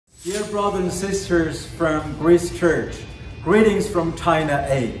Dear brothers and sisters from Grace Church, greetings from China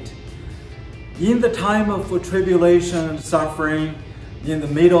 8. In the time of tribulation and suffering, in the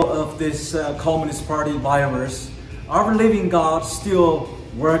middle of this Communist Party virus, our living God still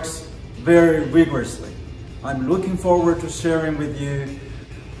works very vigorously. I'm looking forward to sharing with you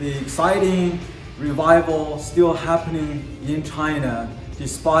the exciting revival still happening in China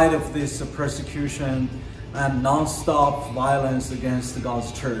despite of this persecution and non-stop violence against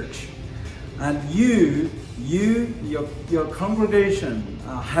God's church. And your congregation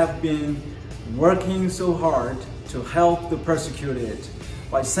have been working so hard to help the persecuted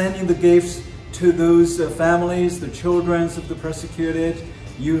by sending the gifts to those families, the children of the persecuted.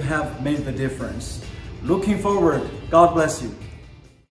 You have made the difference. Looking forward. God bless you.